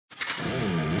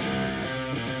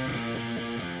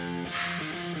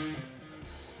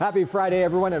Happy Friday,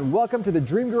 everyone, and welcome to the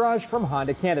Dream Garage from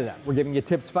Honda Canada. We're giving you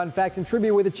tips, fun facts, and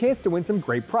trivia with a chance to win some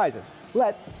great prizes.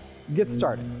 Let's get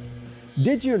started.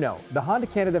 Did you know the Honda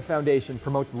Canada Foundation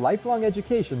promotes lifelong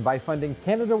education by funding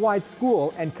Canada-wide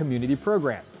school and community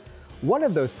programs? One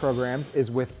of those programs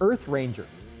is with Earth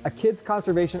Rangers, a kids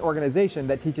conservation organization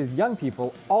that teaches young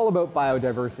people all about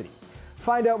biodiversity.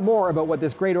 Find out more about what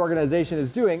this great organization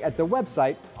is doing at the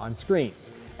website on screen.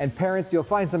 And parents, you'll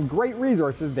find some great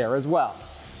resources there as well.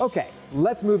 Okay,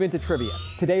 let's move into trivia.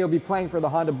 Today you'll be playing for the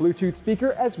Honda Bluetooth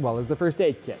speaker as well as the first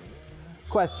aid kit.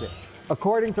 Question: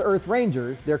 according to Earth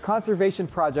Rangers, their conservation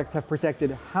projects have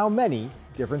protected how many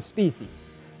different species?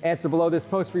 Answer below this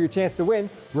post for your chance to win.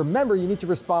 Remember, you need to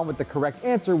respond with the correct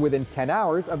answer within 10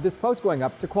 hours of this post going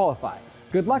up to qualify.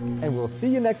 Good luck, and we'll see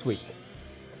you next week.